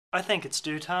I think it's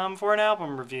due time for an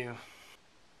album review.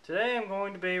 Today I'm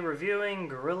going to be reviewing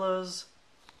Gorillaz'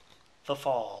 The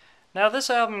Fall. Now this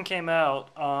album came out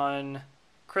on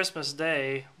Christmas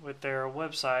Day with their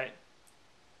website,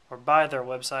 or by their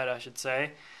website I should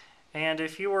say, and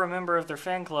if you were a member of their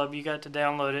fan club you got to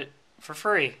download it for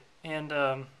free, and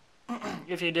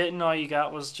if you didn't, all you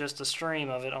got was just a stream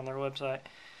of it on their website.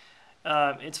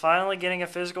 It's finally getting a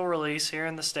physical release here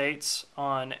in the States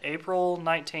on April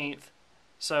 19th.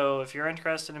 So if you're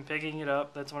interested in picking it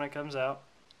up, that's when it comes out.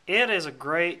 It is a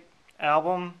great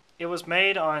album. It was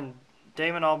made on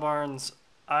Damon Albarn's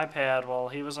iPad while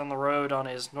he was on the road on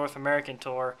his North American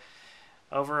tour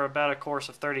over about a course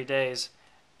of 30 days.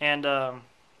 And it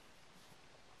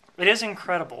is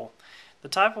incredible. The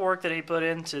type of work that he put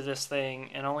into this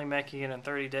thing and only making it in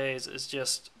 30 days is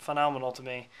just phenomenal to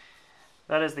me.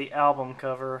 That is the album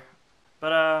cover.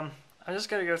 But I'm just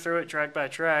going to go through it track by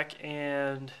track,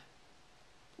 and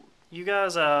you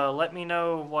guys let me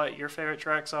know what your favorite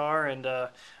tracks are and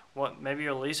what maybe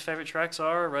your least favorite tracks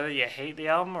are, whether you hate the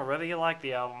album or whether you like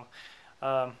the album.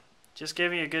 Just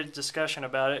give me a good discussion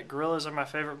about it. Gorillaz are my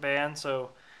favorite band, so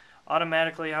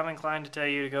automatically I'm inclined to tell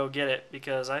you to go get it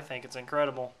because I think it's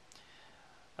incredible.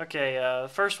 Okay,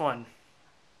 first one,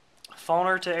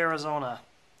 Phoner to Arizona.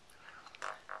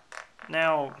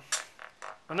 Now,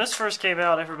 when this first came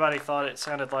out, everybody thought it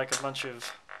sounded like a bunch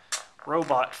of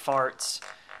robot farts.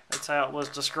 That's how it was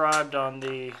described on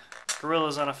the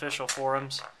Gorillaz unofficial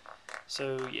forums.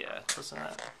 So yeah, listen to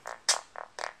that.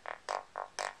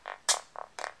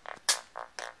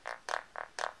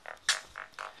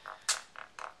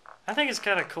 I think it's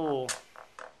kind of cool.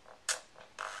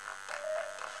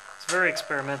 It's very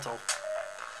experimental.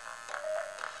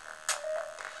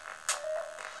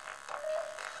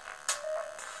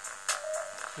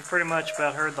 You pretty much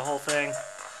about heard the whole thing.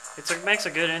 It makes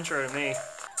a good intro to me.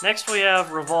 Next we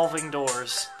have Revolving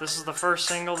Doors. This is the first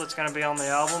single that's going to be on the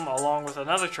album, along with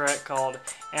another track called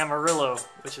Amarillo,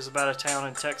 which is about a town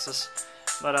in Texas.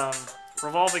 But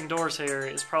Revolving Doors here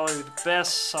is probably the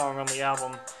best song on the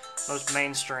album, most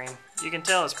mainstream. You can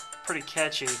tell it's pretty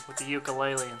catchy with the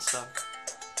ukulele and stuff.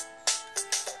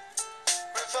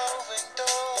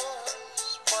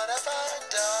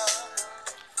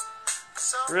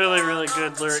 Really, really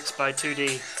good lyrics by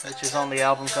 2D, which is on the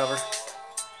album cover.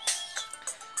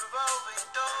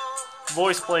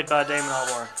 Voice played by Damon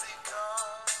Albarn.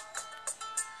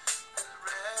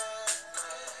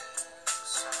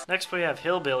 Next we have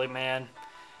Hillbilly Man.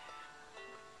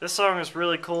 This song is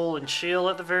really cool and chill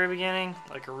at the very beginning,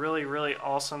 like a really, really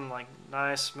awesome, like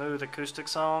nice, smooth acoustic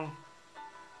song.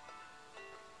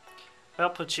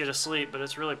 That puts you to sleep, but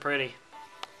it's really pretty.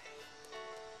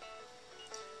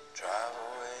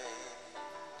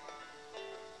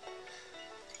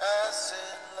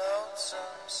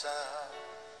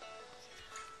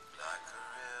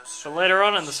 But later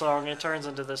on in the song, it turns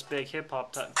into this big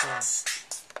hip-hop type thing.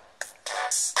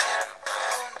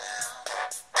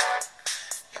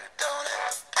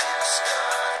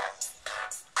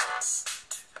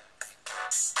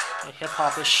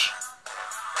 Hip-hop-ish.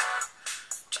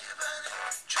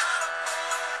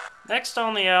 Next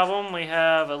on the album, we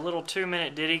have a little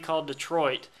 2-minute ditty called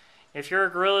Detroit. If you're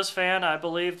a Gorillaz fan, I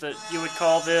believe that you would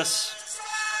call this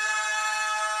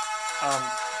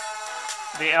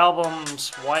the album's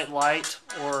White Light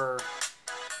or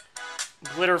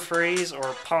Glitter Freeze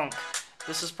or Punk.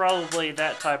 This is probably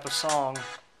that type of song,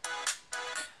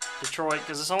 Detroit,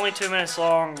 because it's only 2 minutes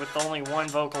long with only one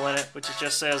vocal in it, which it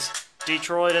just says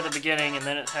Detroit at the beginning and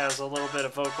then it has a little bit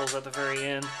of vocals at the very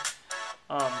end.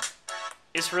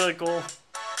 It's really cool.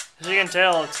 As you can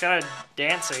tell, it's kind of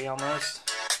dancey almost.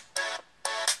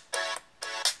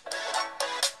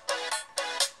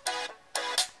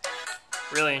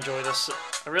 Really enjoy this.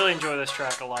 I really enjoy this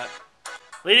track a lot.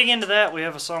 Leading into that, we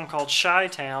have a song called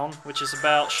Chi-Town, which is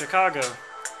about Chicago.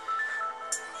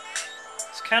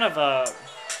 It's kind of got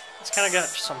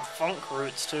some funk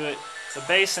roots to it. The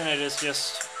bass in it is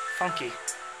just funky.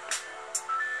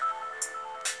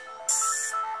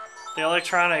 The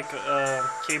electronic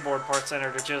keyboard parts in it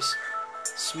are just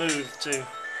smooth too.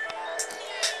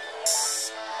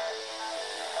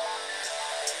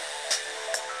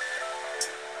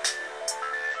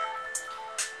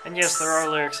 And yes, there are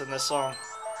lyrics in this song,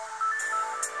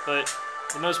 but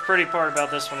the most pretty part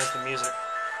about this one is the music.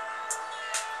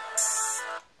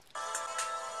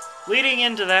 Leading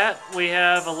into that, we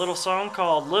have a little song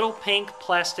called Little Pink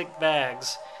Plastic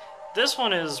Bags. This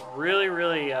one is really,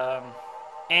 really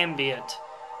ambient.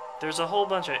 There's a whole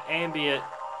bunch of ambient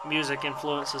music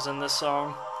influences in this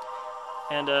song,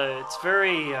 and it's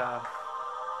very,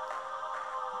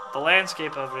 the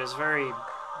landscape of it is very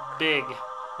big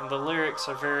and the lyrics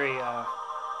are very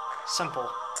simple.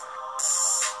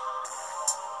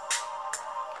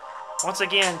 Once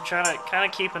again, trying to kind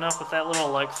of keeping up with that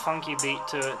little like funky beat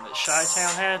to it that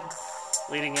Chi-Town had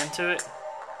leading into it.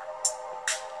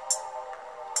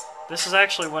 This is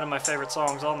actually one of my favorite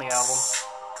songs on the album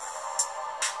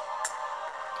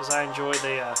because I enjoy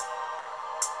the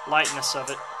lightness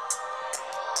of it.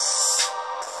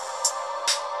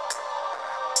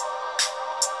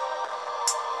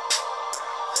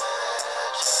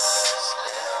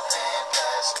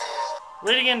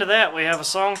 Leading into that, we have a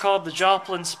song called The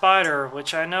Joplin Spider,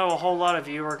 which I know a whole lot of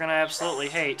you are going to absolutely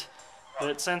hate.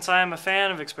 But since I am a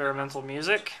fan of experimental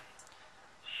music,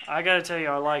 I gotta tell you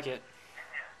I like it.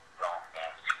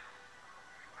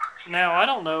 Now, I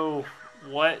don't know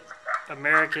what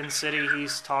American city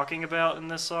he's talking about in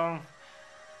this song.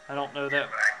 I don't know that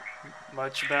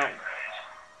much about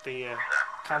the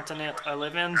continent I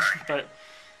live in, but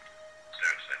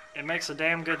it makes a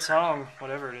damn good song,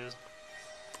 whatever it is.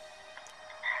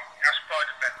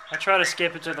 I try to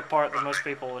skip it to the part that most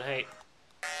people would hate.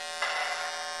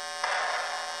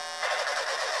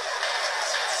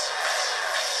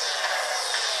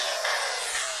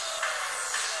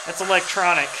 That's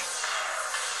electronic.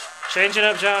 Changing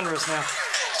up genres now.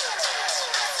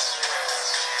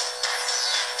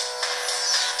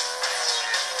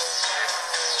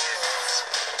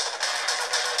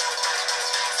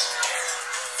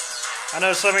 I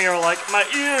know some of you are like, my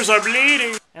ears are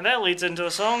bleeding! And that leads into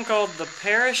a song called The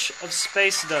Parish of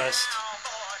Space Dust,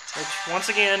 which once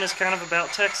again is kind of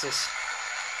about Texas.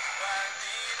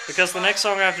 Because the next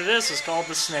song after this is called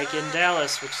The Snake in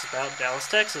Dallas, which is about Dallas,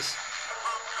 Texas.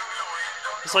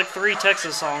 There's like 3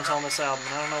 Texas songs on this album,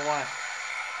 and I don't know why.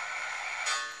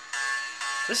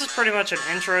 This is pretty much an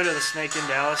intro to The Snake in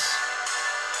Dallas.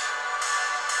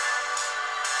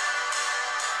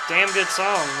 Damn good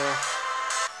song, though.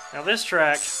 Now this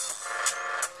track,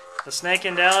 The Snake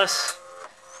in Dallas,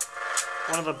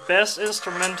 one of the best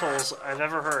instrumentals I've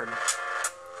ever heard.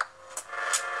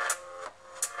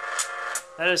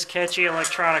 That is catchy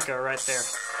electronica right there.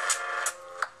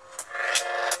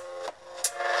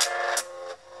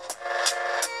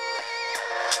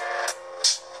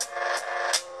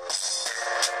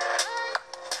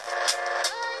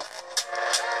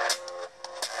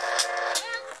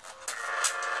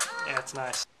 Yeah, it's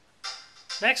nice.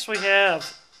 Next we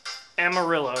have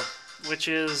Amarillo, which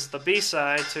is the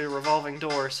B-side to Revolving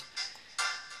Doors.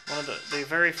 One of the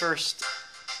very first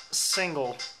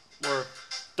single, or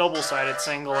double-sided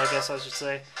single, I guess I should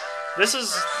say. This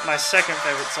is my second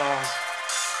favorite song.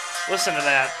 Listen to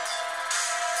that.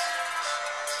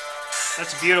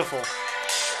 That's beautiful.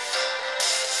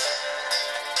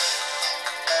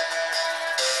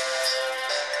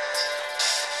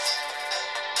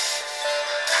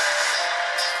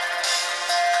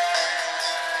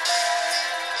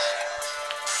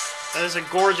 That is a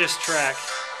gorgeous track.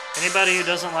 Anybody who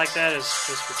doesn't like that is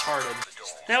just retarded.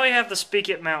 Now we have the Speak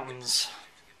It Mountains.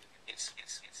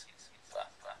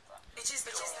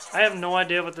 I have no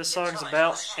idea what this song's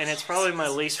about, and it's probably my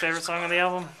least favorite song on the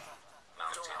album.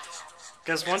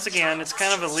 Because once again, it's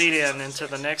kind of a lead-in into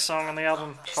the next song on the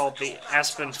album called The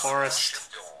Aspen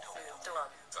Forest.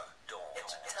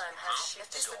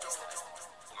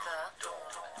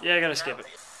 Yeah, I gotta skip it.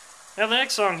 Now the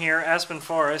next song here, Aspen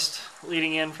Forest,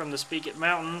 leading in from the Speak It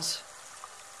Mountains,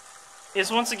 is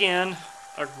once again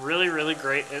a really, really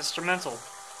great instrumental.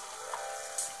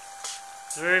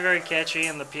 It's very, very catchy,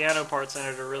 and the piano parts in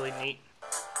it are really neat.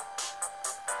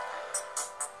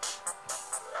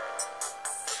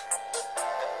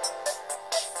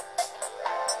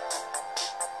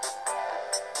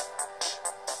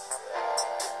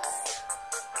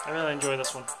 I really enjoy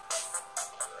this one.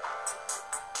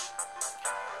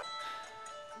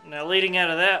 Now leading out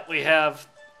of that, we have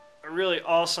a really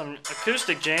awesome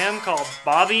acoustic jam called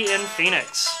Bobby in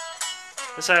Phoenix.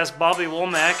 This has Bobby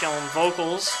Womack on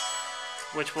vocals,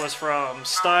 which was from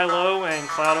Stylo and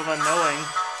Cloud of Unknowing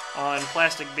on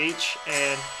Plastic Beach,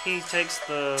 and he takes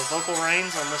the vocal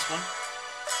reins on this one,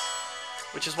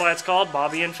 which is why it's called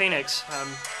Bobby in Phoenix.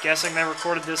 I'm guessing they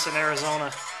recorded this in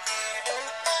Arizona.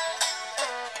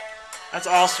 That's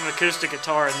awesome acoustic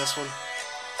guitar in this one.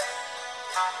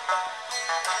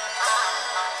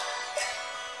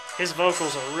 His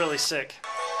vocals are really sick.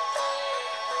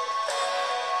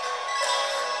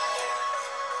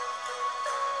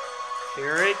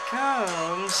 Here it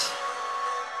comes.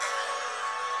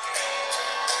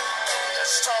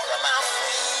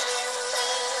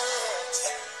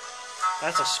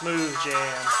 That's a smooth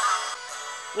jam.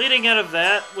 Leading out of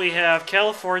that, we have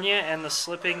California and the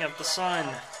Slipping of the Sun.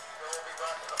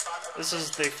 This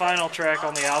is the final track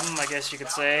on the album, I guess you could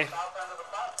say.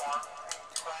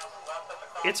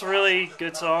 It's a really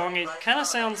good song. It kind of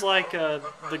sounds like The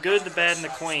Good, the Bad, and the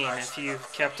Queen, if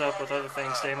you've kept up with other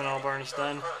things Damon Albarn has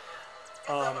done.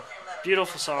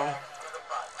 Beautiful song.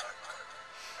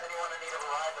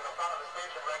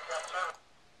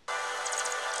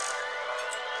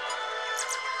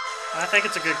 I think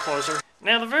it's a good closer.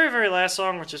 Now, the very, very last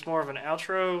song, which is more of an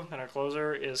outro than a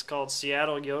closer, is called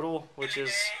Seattle Yodel, which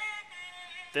is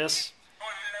this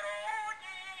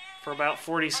for about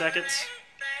 40 seconds.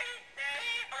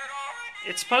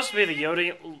 It's supposed to be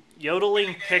the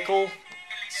yodeling pickle,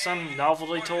 some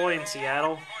novelty toy in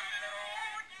Seattle.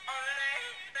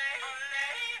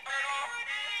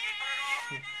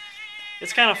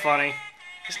 It's kind of funny.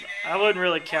 I wouldn't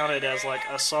really count it as like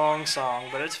a song,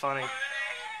 but it's funny.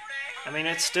 I mean,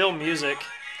 it's still music.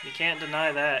 You can't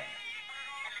deny that.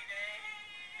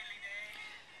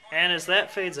 And as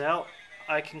that fades out,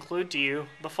 I conclude to you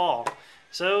The Fall.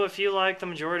 So if you like the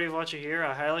majority of what you hear,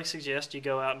 I highly suggest you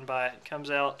go out and buy it. It comes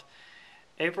out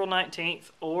April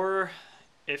 19th, or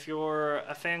if you're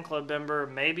a fan club member,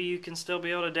 maybe you can still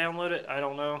be able to download it. I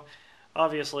don't know.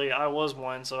 Obviously, I was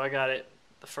one, so I got it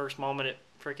the first moment it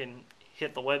freaking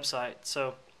hit the website.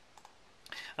 So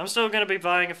I'm still going to be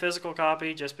buying a physical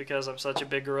copy just because I'm such a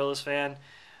big Gorillaz fan.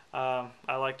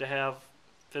 I like to have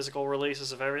physical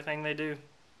releases of everything they do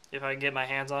if I can get my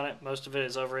hands on it. Most of it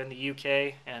is over in the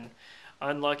UK, and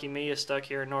unlucky me is stuck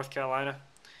here in North Carolina.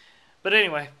 But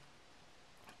anyway,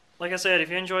 like I said, if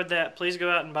you enjoyed that, please go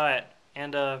out and buy it.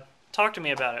 And talk to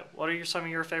me about it. What are some of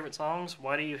your favorite songs?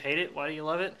 Why do you hate it? Why do you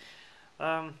love it?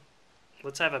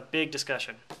 Let's have a big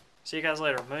discussion. See you guys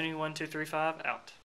later. Mooney1235 out.